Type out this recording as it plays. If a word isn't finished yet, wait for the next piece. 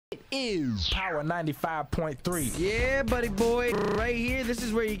is Power 95.3. Yeah, buddy boy. Right here, this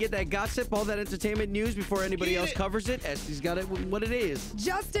is where you get that gossip, all that entertainment news before anybody else covers it. Estee's got it what it is.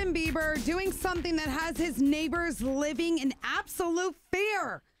 Justin Bieber doing something that has his neighbors living in absolute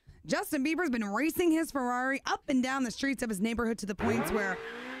fear. Justin Bieber's been racing his Ferrari up and down the streets of his neighborhood to the points where,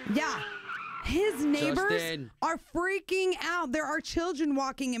 his neighbors are freaking out. There are children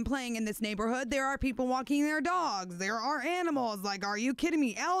walking and playing in this neighborhood. There are people walking their dogs. There are animals. Like, are you kidding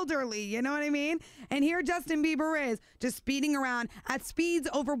me? Elderly, you know what I mean? And here Justin Bieber is just speeding around at speeds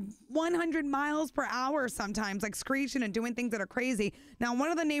over 100 miles per hour sometimes, like screeching and doing things that are crazy. Now,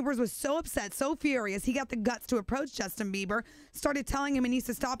 one of the neighbors was so upset, so furious, he got the guts to approach Justin Bieber, started telling him he needs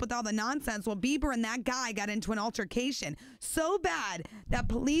to stop with all the nonsense. Well, Bieber and that guy got into an altercation so bad that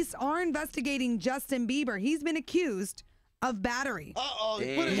police are investigating Justin Bieber. He's been accused of battery. Uh-oh,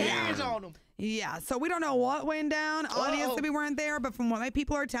 put his hands on him. Yeah, so we don't know what went down. Obviously, we weren't there, but from what my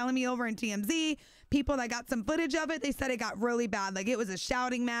people are telling me over in TMZ, people that got some footage of it, they said it got really bad. Like, it was a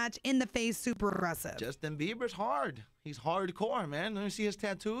shouting match, in the face, super aggressive. Justin Bieber's hard. He's hardcore, man. Let me see his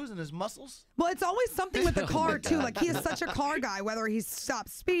tattoos and his muscles. Well, it's always something with the car, too. Like, he is such a car guy, whether he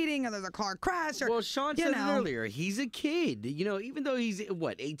stops speeding or there's a car crash or, well, Sean said it earlier. He's a kid. You know, even though he's,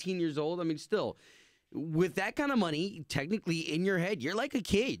 18 years old? I mean, still, with that kind of money, technically, in your head, you're like a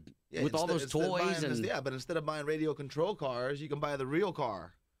kid. Yeah, with all those toys. But instead of buying radio control cars, you can buy the real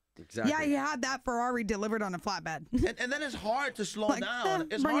car. Exactly. Yeah, he had that Ferrari delivered on a flatbed. and then it's hard to slow down.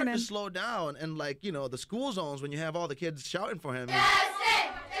 It's hard to slow down. And, like, you know, the school zones when you have all the kids shouting for him. Justin!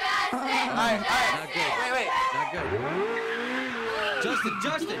 All right. Not good. Wait. Not good.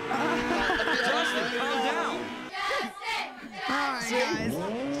 Justin, calm down. Justin! All right, guys.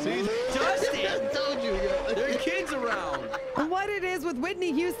 See? Justin! I told you. There are kids around. What it is with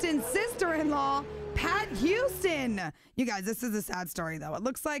Whitney Houston's sister-in-law, Pat Houston. You guys, this is a sad story, though. It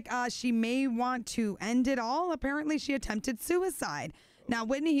looks like she may want to end it all. Apparently, she attempted suicide. Now,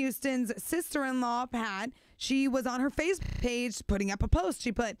 Whitney Houston's sister-in-law, Pat, she was on her Facebook page putting up a post.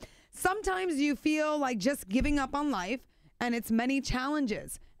 She put, "Sometimes you feel like just giving up on life, and it's many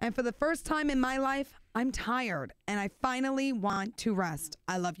challenges. And for the first time in my life, I'm tired, and I finally want to rest.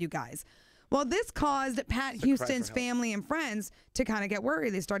 I love you guys." Well, this caused Pat Houston's family and friends to kind of get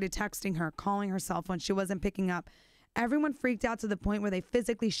worried. They started texting her, calling her cell phone. She wasn't picking up. Everyone freaked out to the point where they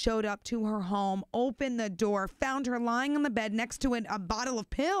physically showed up to her home, opened the door, found her lying on the bed next to a bottle of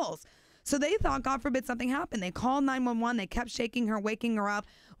pills. So they thought, God forbid, something happened. They called 911. They kept shaking her, waking her up.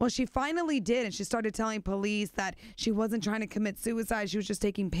 Well, she finally did, and she started telling police that she wasn't trying to commit suicide. She was just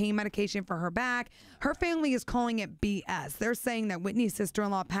taking pain medication for her back. Her family is calling it BS. They're saying that Whitney's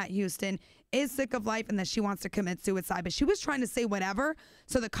sister-in-law, Pat Houston, is sick of life and that she wants to commit suicide. But she was trying to say whatever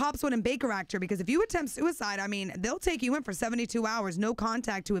so the cops wouldn't Baker Act her, because if you attempt suicide, I mean, they'll take you in for 72 hours, no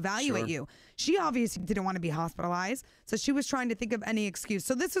contact to evaluate you. She obviously didn't want to be hospitalized, so she was trying to think of any excuse.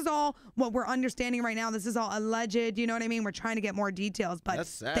 So this is all what we're understanding right now. This is all alleged, you know what I mean? We're trying to get more details, but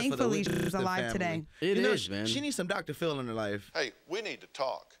thankfully she's alive today. It is, man. She needs some Dr. Phil in her life. Hey, we need to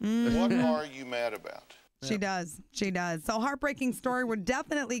talk. What are you mad about? She does. She does. So heartbreaking story. We're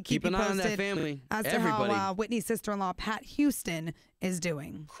definitely keep you an eye posted on that family. as to how Whitney's sister-in-law, Pat Houston, is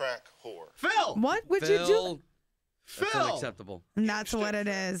doing. Crack whore. Phil! What would you do? That's unacceptable. And that's what it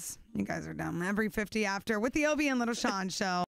is. You guys are dumb. Every 50 after with the Obie and Little Sean show.